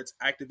towards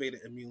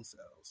activated immune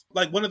cells.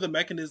 Like one of the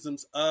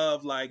mechanisms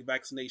of like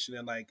vaccination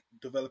and like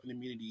developing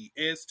immunity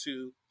is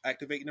to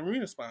activate an immune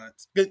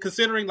response.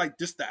 Considering like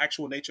just the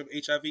actual nature of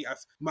HIV,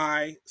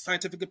 my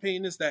scientific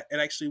opinion is that it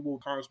actually will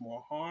cause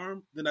more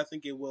harm than I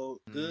think it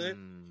will good.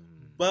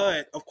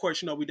 But of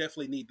course, we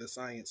definitely need the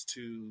science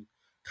to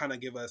kind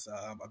of give us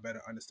a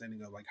better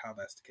understanding of like how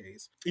that's the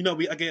case.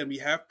 We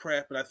have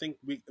PrEP, but I think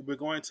we're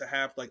going to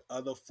have like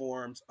other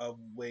forms of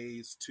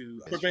ways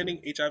to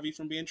preventing HIV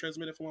from being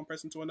transmitted from one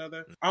person to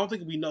another. I don't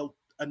think we know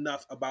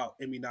enough about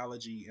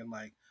immunology and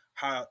like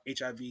how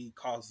HIV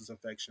causes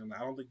infection. I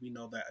don't think we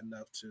know that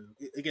enough to,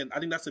 again, I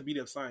think that's the beauty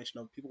of science.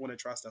 People want to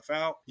try stuff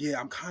out. Yeah,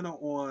 I'm kind of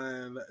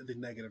on the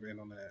negative end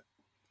on that.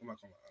 I'm not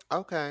gonna lie.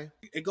 Okay.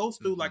 It goes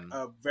through like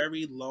a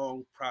very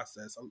long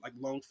process, like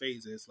long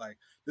phases. Like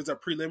there's a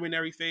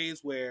preliminary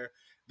phase where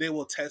they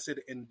will test it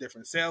in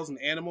different cells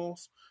and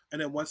animals, and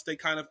then once they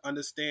kind of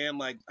understand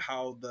like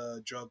how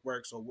the drug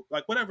works or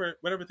like whatever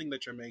thing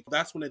that you're making,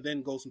 that's when it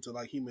then goes into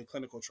like human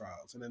clinical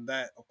trials, and then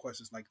that of course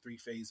is like 3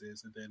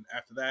 phases, and then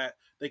after that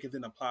they can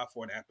then apply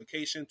for an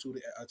application to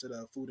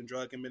the Food and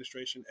Drug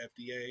Administration,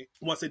 FDA.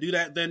 Once they do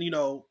that, then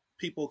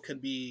people can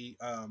be,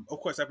 of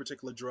course, that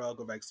particular drug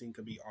or vaccine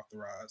can be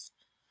authorized.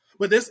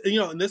 But this,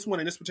 in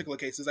this particular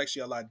case, is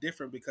actually a lot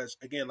different because,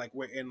 again, like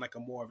we're in like a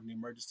more of an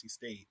emergency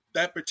state.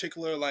 That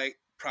particular like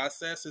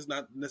process is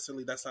not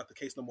necessarily, that's not the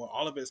case no more.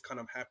 All of it is kind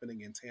of happening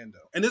in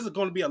tandem. And this is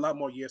going to be a lot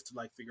more years to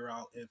like figure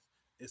out if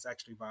it's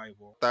actually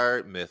viable.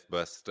 Third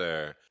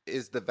Mythbuster.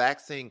 Is the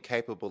vaccine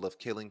capable of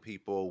killing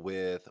people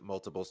with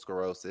multiple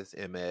sclerosis,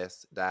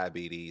 MS,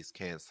 diabetes,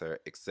 cancer,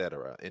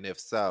 etc.? And if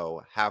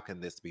so, how can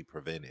this be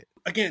prevented?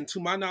 Again,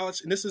 to my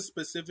knowledge, and this is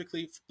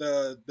specifically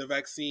the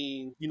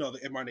vaccine, the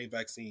mRNA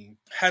vaccine,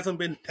 hasn't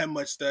been that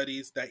much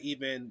studies that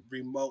even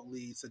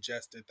remotely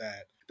suggested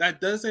that. That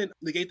doesn't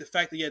negate the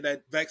fact that,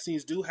 that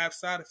vaccines do have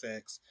side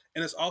effects.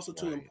 And it's also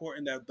too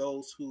important that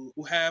those who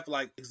have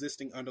like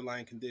existing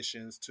underlying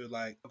conditions to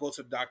like go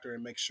to the doctor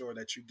and make sure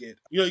that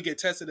you get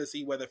tested to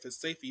see whether if it's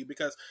safe for you.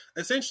 Because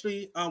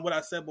essentially, what I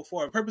said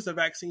before, the purpose of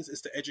vaccines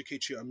is to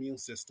educate your immune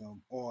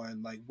system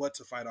on like what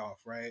to fight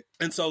off, right?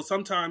 And so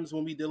sometimes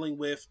when we're dealing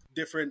with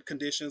different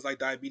conditions like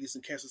diabetes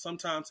and cancer,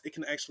 sometimes it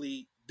can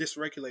actually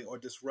dysregulate or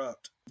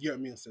disrupt your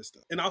immune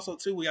system. And also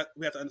too, we have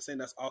to understand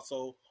that's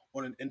also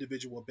on an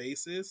individual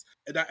basis,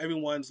 and not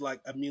everyone's like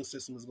immune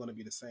system is going to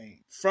be the same.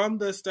 From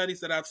the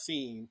studies that I've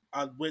seen,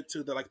 I went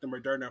to the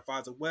Moderna and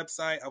Pfizer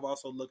website. I've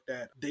also looked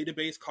at a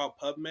database called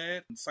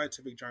PubMed,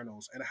 scientific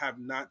journals, and I have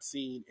not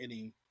seen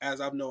any,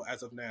 as I know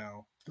as of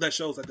now, that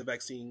shows that the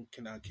vaccine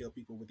cannot kill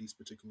people with these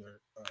particular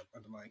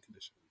underlying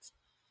conditions.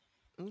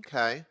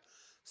 Okay.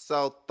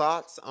 So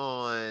thoughts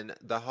on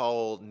the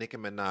whole Nicki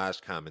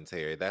Minaj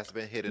commentary that's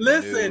been hitting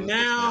the news. It's been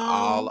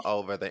all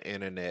over the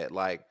internet.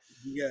 Like,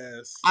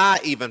 yes, I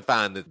even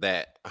find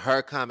that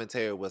her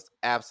commentary was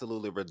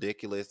absolutely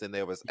ridiculous, and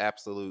there was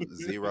absolute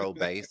zero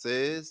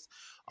basis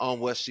on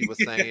what she was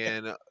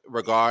saying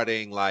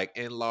regarding like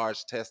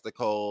enlarged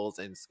testicles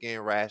and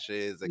skin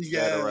rashes, etc.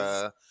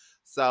 Yes.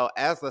 So,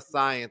 as a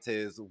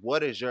scientist,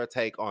 what is your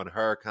take on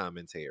her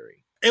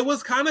commentary? It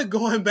was kind of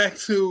going back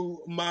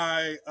to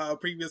my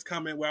previous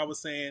comment where I was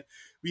saying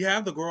we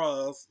have the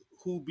girls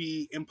who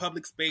be in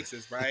public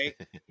spaces, right?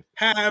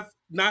 Have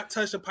not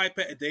touched a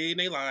pipette a day in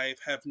their life,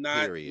 have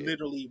not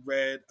literally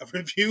read a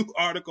review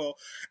article,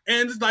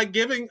 and just like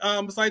giving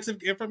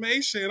scientific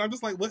information. I'm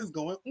just like, what is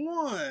going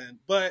on?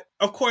 But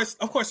of course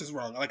it's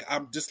wrong. Like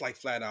I'm just like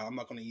flat out. I'm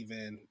not going to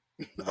even.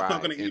 I'm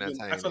not going to even.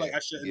 I feel like I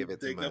shouldn't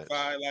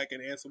dignify like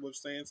an answer with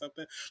saying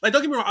something. Like,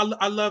 don't get me wrong.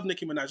 I love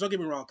Nicki Minaj. Don't get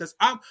me wrong, because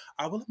I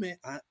will admit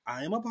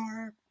I am a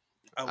barb.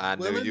 I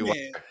will admit. You were.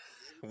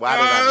 Why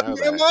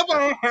did I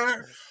know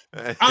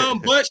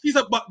that? But she's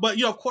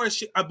but of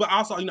course but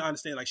also I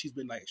understand like she's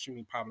been like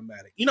extremely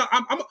problematic.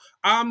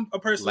 I'm a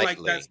person lately,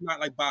 like that's not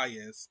like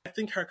biased. I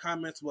think her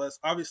comments was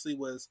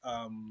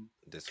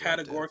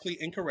categorically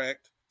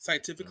incorrect,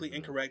 scientifically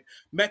incorrect,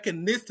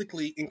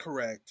 mechanistically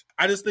incorrect.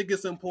 I just think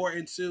it's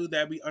important too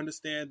that we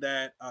understand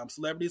that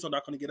celebrities are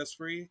not going to get us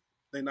free.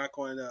 They're not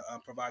going to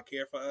provide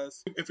care for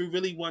us. If we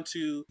really want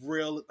to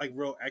real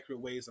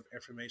accurate ways of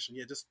information,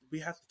 we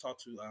have to talk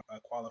to a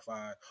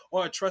qualified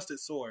or a trusted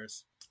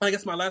source. I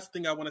guess my last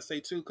thing I want to say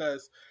too,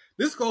 because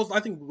this goes,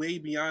 I think, way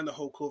beyond the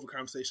whole COVID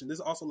conversation.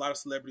 There's also a lot of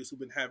celebrities who've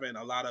been having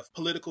a lot of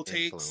political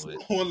takes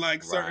on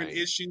like certain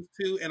issues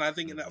too, and I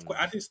think, and of course,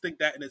 I just think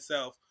that in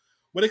itself,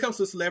 when it comes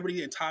to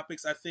celebrity and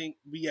topics, I think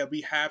we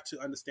have to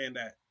understand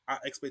that our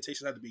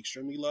expectations have to be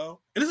extremely low.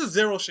 And this is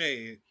zero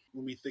shade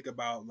when we think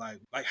about like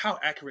how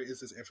accurate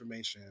is this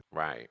information?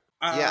 Right.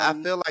 Yeah, I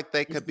feel like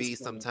they could be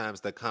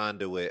sometimes the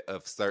conduit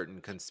of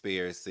certain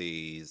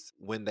conspiracies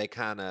when they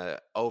kind of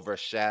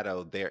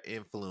overshadow their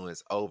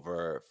influence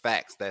over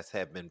facts that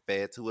have been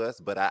fed to us.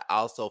 But I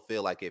also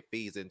feel like it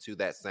feeds into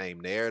that same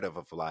narrative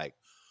of like,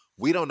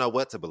 we don't know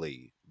what to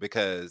believe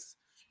because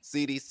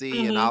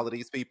CDC and all of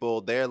these people,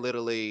 they're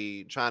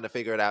literally trying to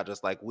figure it out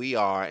just like we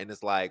are. And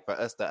it's like for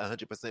us to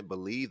 100%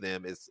 believe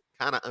them is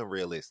kind of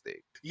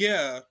unrealistic.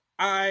 Yeah,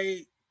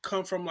 I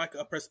come from like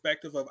a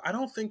perspective of I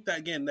don't think that,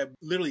 again, that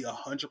literally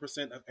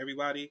 100% of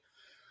everybody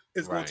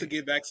is going to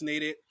get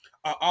vaccinated.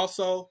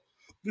 Also,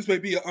 this may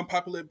be an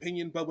unpopular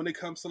opinion, but when it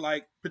comes to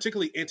like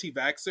particularly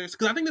anti-vaxxers,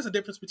 because I think there's a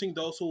difference between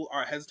those who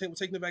are hesitant with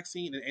taking the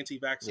vaccine and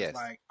anti-vaxxers. Yes.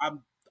 Like I'm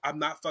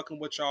not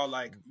fucking with y'all.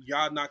 Like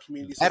y'all not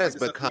community. That has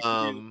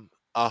become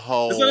a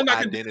whole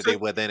identity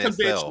within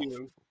itself.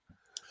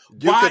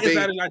 Why is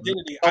that an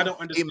identity? I don't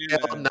understand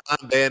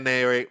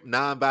that.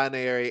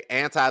 Non-binary,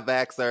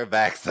 anti-vaxxer,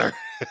 vaxxer.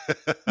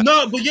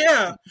 No, but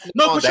yeah.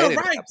 No, but you're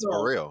right, though.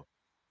 For real.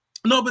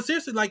 No, but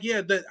seriously, like,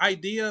 yeah, the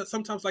idea,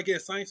 sometimes, like, yeah,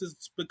 science has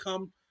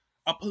become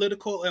a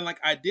political and,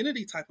 like,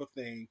 identity type of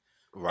thing.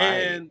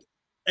 Right.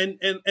 And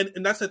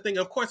that's the thing.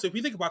 Of course, if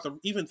we think about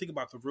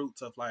the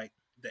roots of, like,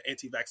 the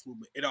anti-vax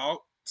movement, it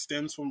all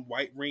stems from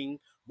white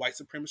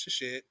supremacist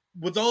shit.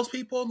 With those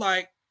people,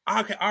 like,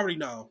 I already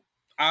know.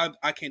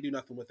 I can't do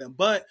nothing with them.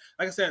 But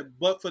like I said,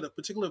 but for the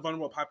particular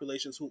vulnerable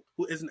populations who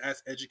isn't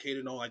as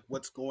educated on like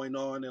what's going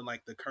on in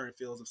like the current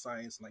fields of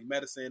science, like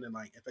medicine and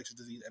like infectious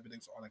disease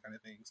evidence, all that kind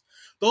of things.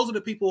 Those are the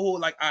people who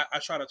like I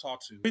try to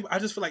talk to. I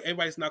just feel like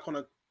everybody's not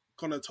gonna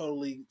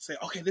totally say,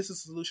 okay, this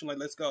is the solution, like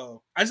let's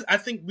go. I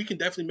think we can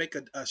definitely make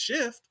a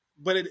shift,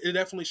 but it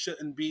definitely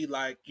shouldn't be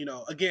like, you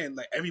know, again,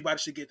 like everybody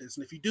should get this.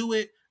 And if you do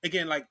it,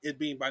 again, like it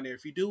being binary,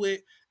 if you do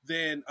it,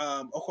 then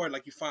of course,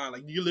 like you find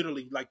like you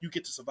literally like you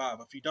get to survive.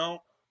 If you don't,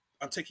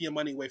 I'm taking your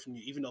money away from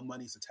you, even though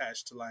money's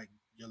attached to like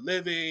your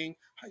living,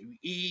 how you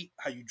eat,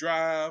 how you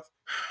drive.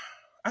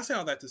 I say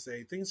all that to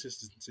say things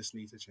just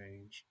need to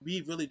change.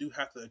 We really do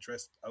have to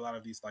address a lot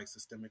of these like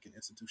systemic and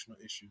institutional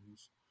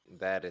issues.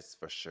 That is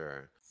for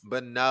sure.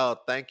 But no,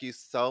 thank you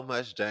so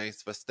much,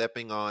 James, for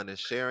stepping on and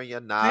sharing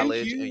your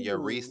knowledge and your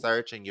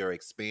research and your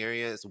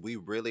experience. We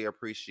really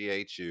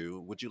appreciate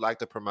you. Would you like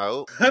to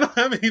promote? I don't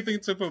have anything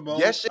to promote.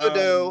 Yes, you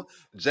do.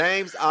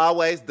 James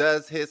always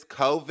does his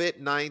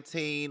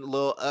COVID-19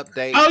 little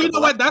update. Oh, you know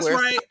what? That's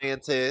right.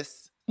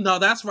 Scientist. No,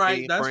 that's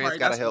right. That's friends right.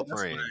 Gotta help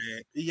friends.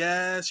 Right.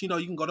 Yes, you know,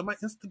 you can go to my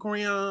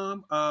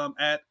Instagram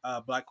at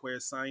Black Queer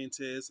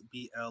Scientist,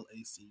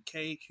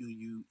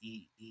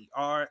 BLACKQUEERSCIENTIST.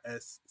 I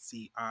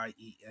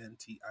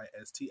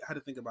had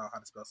to think about how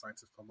to spell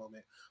scientist for a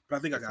moment, but I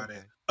think I got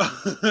it.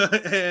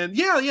 And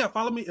yeah,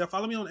 follow me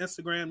on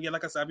Instagram. Yeah,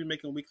 like I said, I'll be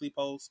making weekly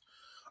posts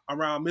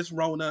around Miss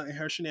Rona and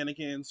her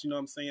shenanigans, you know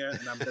what I'm saying?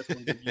 And I'm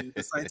definitely going to give you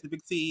the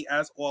scientific tea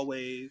as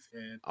always.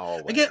 And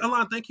again,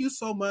 Alon, thank you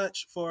so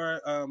much for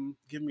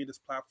giving me this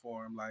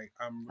platform. Like,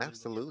 I'm really,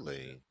 absolutely.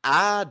 Really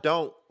I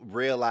don't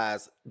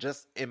realize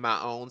just in my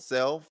own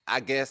self, I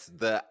guess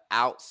the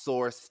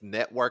outsourced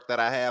network that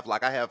I have,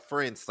 like I have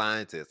friend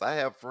scientists, I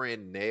have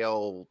friend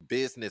nail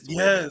business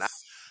women.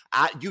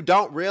 You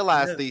don't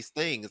realize these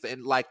things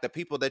and like the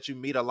people that you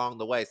meet along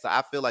the way. So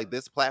I feel like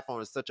this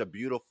platform is such a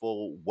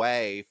beautiful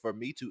way for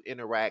me to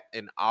interact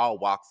in all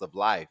walks of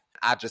life.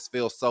 I just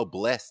feel so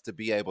blessed to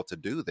be able to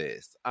do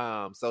this.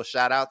 So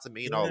shout out to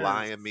Mean Old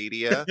Lion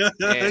Media.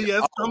 And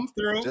come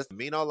through. Just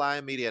Mean Old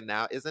Lion Media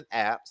now is an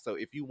app. So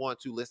if you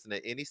want to listen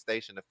to any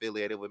station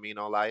affiliated with Mean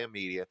Old Lion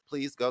Media,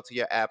 please go to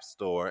your app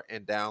store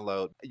and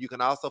download. You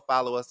can also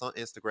follow us on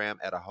Instagram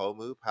at A Whole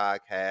Mood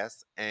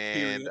Podcast.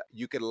 And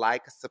you can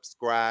like,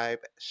 subscribe,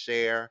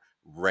 share,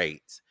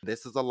 rate.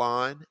 This is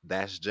Alon.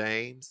 That's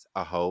James.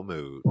 A Whole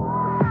Mood.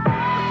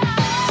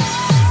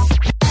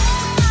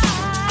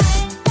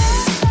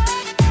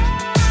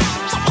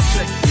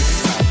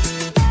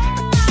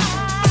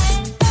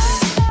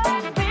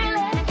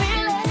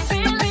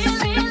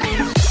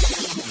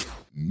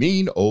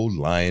 Mean Old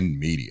Lion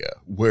Media,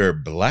 where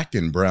Black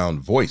and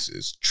brown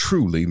voices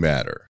truly matter.